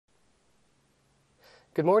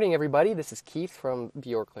Good morning, everybody. This is Keith from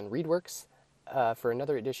Bjorklund Readworks for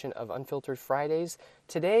another edition of Unfiltered Fridays.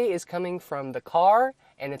 Today is coming from the car,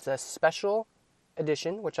 and it's a special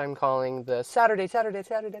edition, which I'm calling the Saturday special,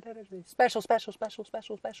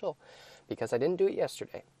 because I didn't do it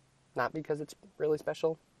yesterday. Not because it's really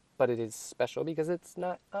special, but it is special because it's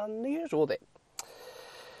not on the usual day.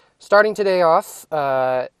 Starting today off,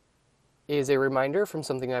 is a reminder from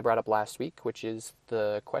something I brought up last week, which is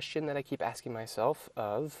the question that I keep asking myself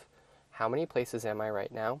of how many places am I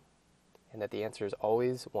right now? And that the answer is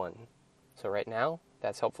always one. So right now,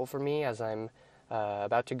 that's helpful for me as I'm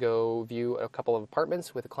about to go view a couple of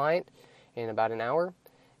apartments with a client in about an hour.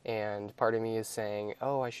 And part of me is saying,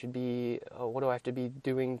 what do I have to be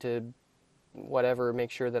doing to whatever,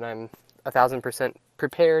 make sure that I'm 1,000%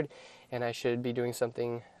 prepared, and I should be doing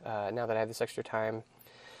something now that I have this extra time.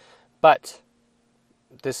 But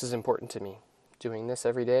this is important to me. Doing this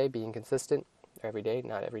every day, being consistent every day,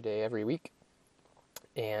 not every day, every week.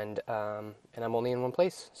 And I'm only in one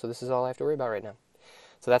place, so this is all I have to worry about right now.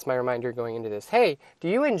 So that's my reminder going into this. Hey, do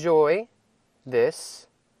you enjoy this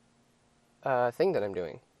thing that I'm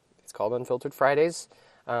doing? It's called Unfiltered Fridays.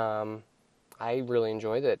 I really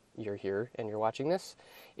enjoy that you're here and you're watching this.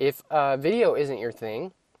 If video isn't your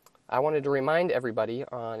thing, I wanted to remind everybody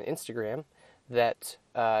on Instagram that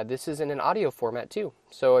this is in an audio format too.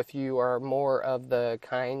 So if you are more of the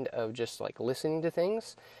kind of just like listening to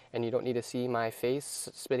things and you don't need to see my face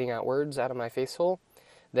spitting out words out of my face hole,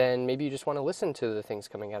 then maybe you just want to listen to the things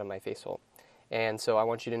coming out of my face hole. And so I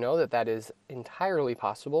want you to know that that is entirely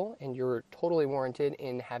possible and you're totally warranted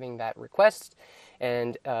in having that request.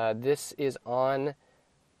 And this is on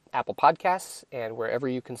Apple Podcasts and wherever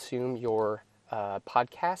you consume your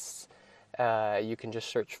podcasts. You can just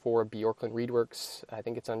search for Bjorklund Readworks. I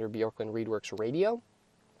think it's under Bjorklund Readworks Radio.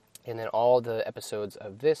 And then all the episodes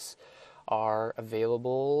of this are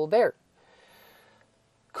available there.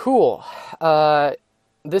 Cool.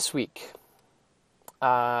 This week,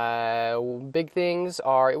 big things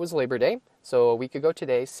are, it was Labor Day. So a week ago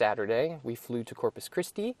today, Saturday, we flew to Corpus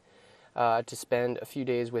Christi to spend a few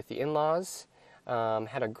days with the in-laws.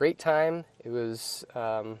 Had a great time. It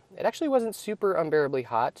actually wasn't super unbearably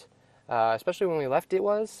hot. Especially when we left it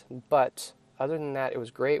was, but other than that, it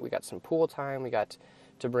was great. We got some pool time. We got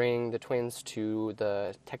to bring the twins to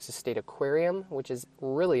the Texas State Aquarium, which is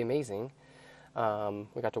really amazing.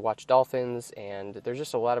 We got to watch dolphins, and there's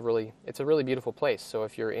just it's a really beautiful place. So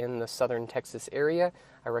if you're in the southern Texas area,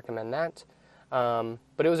 I recommend that.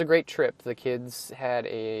 But it was a great trip. The kids had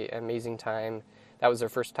an amazing time. That was their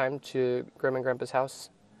first time to Grandma and Grandpa's house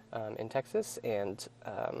in Texas, and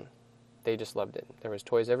they just loved it. There was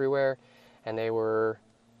toys everywhere, and they were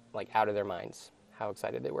like out of their minds how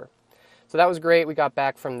excited they were. So that was great. We got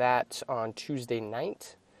back from that on Tuesday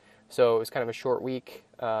night. So it was kind of a short week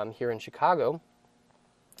here in Chicago.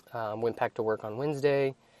 Went back to work on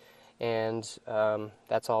Wednesday, and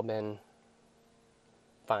that's all been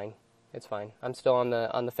fine. It's fine. I'm still on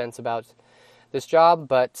the fence about this job,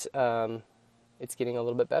 but it's getting a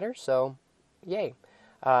little bit better, so yay.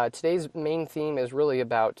 Today's main theme is really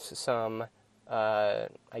about some,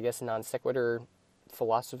 non sequitur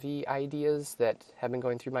philosophy ideas that have been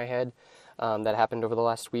going through my head that happened over the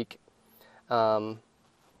last week. One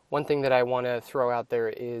thing that I want to throw out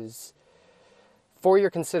there is, for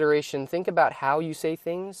your consideration, think about how you say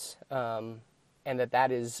things, and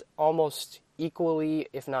that is almost equally,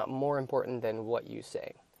 if not more important than what you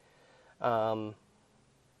say.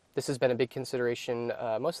 This has been a big consideration.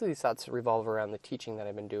 Most of these thoughts revolve around the teaching that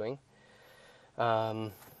I've been doing.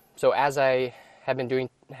 So as I have been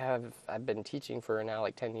I've been teaching for now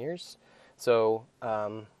like 10 years. So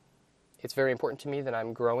it's very important to me that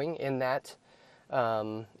I'm growing in that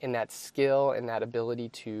skill and that ability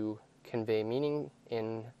to convey meaning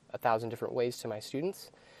in 1,000 different ways to my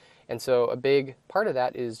students. And so a big part of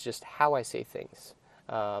that is just how I say things.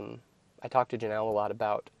 I talk to Janelle a lot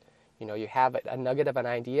about, you have a nugget of an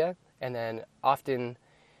idea, and then often,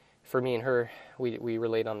 for me and her, we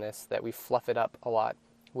relate on this, that we fluff it up a lot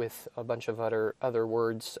with a bunch of other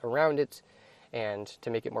words around it, and to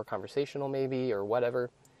make it more conversational maybe, or whatever.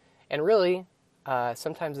 And really,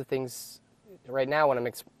 sometimes the things, right now what I'm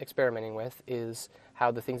experimenting with is how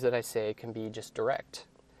the things that I say can be just direct,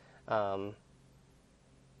 and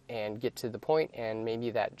get to the point, and maybe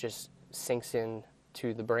that just sinks in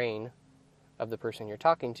to the brain of the person you're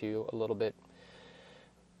talking to a little bit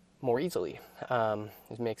more easily.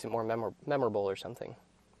 It makes it more memorable or something.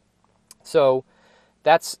 So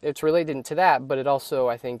it's related to that, but it also,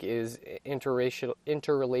 I think, is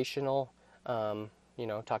interrelational.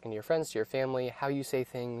 Talking to your friends, to your family, how you say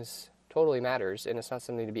things totally matters, and it's not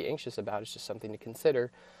something to be anxious about. It's just something to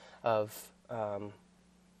consider of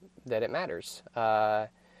that it matters.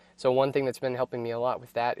 So one thing that's been helping me a lot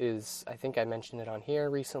with that is, I think I mentioned it on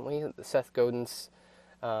here recently, Seth Godin's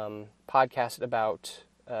podcast about,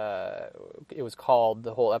 it was called,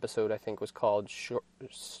 the whole episode I think was called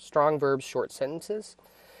Strong Verbs, Short Sentences.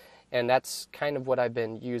 And that's kind of what I've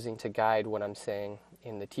been using to guide what I'm saying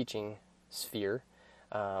in the teaching sphere.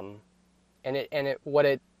 What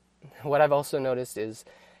I've also noticed is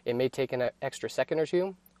it may take an extra second or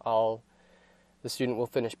two. The student will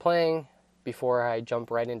finish playing before I jump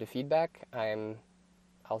right into feedback.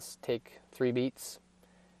 I'll take 3 beats,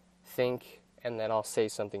 think, and then I'll say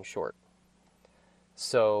something short.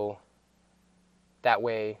 So that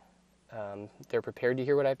way they're prepared to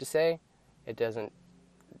hear what I have to say. It doesn't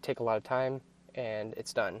take a lot of time, and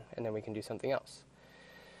it's done, and then we can do something else.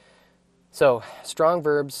 So strong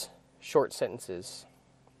verbs, short sentences.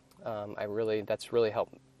 That's really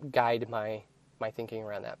helped guide my thinking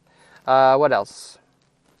around that. What else?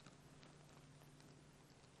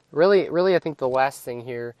 Really, I think the last thing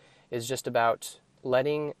here is just about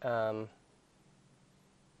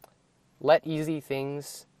let easy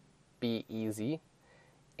things be easy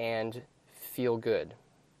and feel good.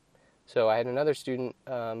 So I had another student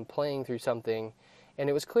playing through something, and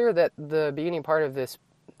it was clear that the beginning part of this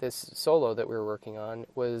solo that we were working on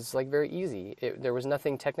was like very easy. There was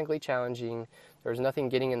nothing technically challenging. There was nothing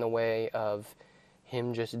getting in the way of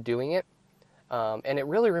him just doing it. And it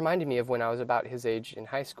really reminded me of when I was about his age in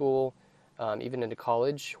high school, even into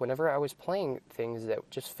college. Whenever I was playing things that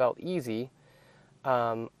just felt easy,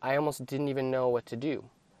 I almost didn't even know what to do.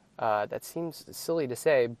 That seems silly to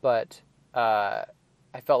say, but I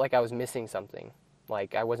felt like I was missing something.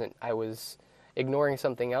 Like I was ignoring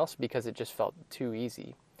something else because it just felt too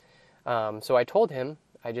easy. So I told him,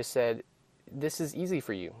 I just said, this is easy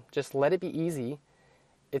for you. Just let it be easy.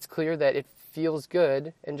 It's clear that it feels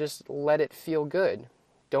good, and just let it feel good.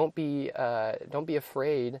 Don't be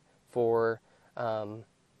afraid for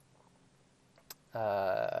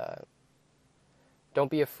don't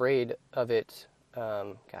be afraid of it.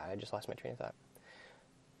 God, I just lost my train of thought.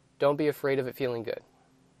 Don't be afraid of it feeling good,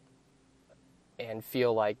 and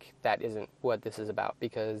feel like that isn't what this is about,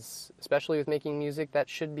 because especially with making music, that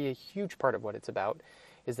should be a huge part of what it's about,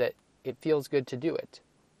 is that it feels good to do it.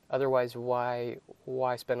 Otherwise, why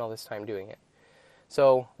spend all this time doing it?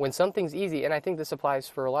 So when something's easy, and I think this applies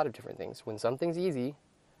for a lot of different things, when something's easy,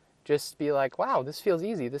 just be like, wow, this feels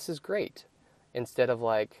easy, this is great, instead of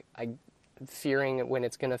like fearing when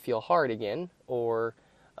it's going to feel hard again, or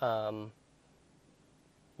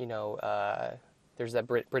there's that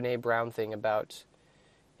Brené Brown thing about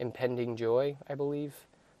impending joy, I believe.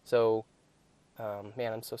 So,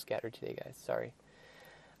 man, I'm so scattered today, guys. Sorry.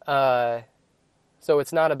 So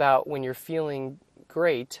it's not about when you're feeling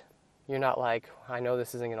great, you're not like, I know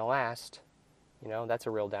this isn't going to last. That's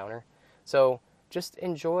a real downer. So just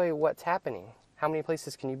enjoy what's happening. How many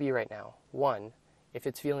places can you be right now? 1. If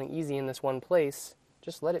it's feeling easy in this one place,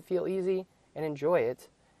 just let it feel easy and enjoy it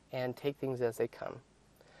and take things as they come.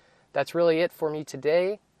 That's really it for me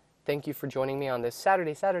today. Thank you for joining me on this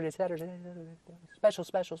Saturday, special.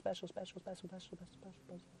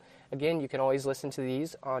 Again, you can always listen to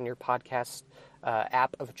these on your podcast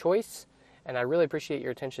app of choice, and I really appreciate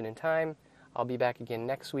your attention and time. I'll be back again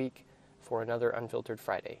next week for another Unfiltered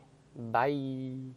Friday. Bye.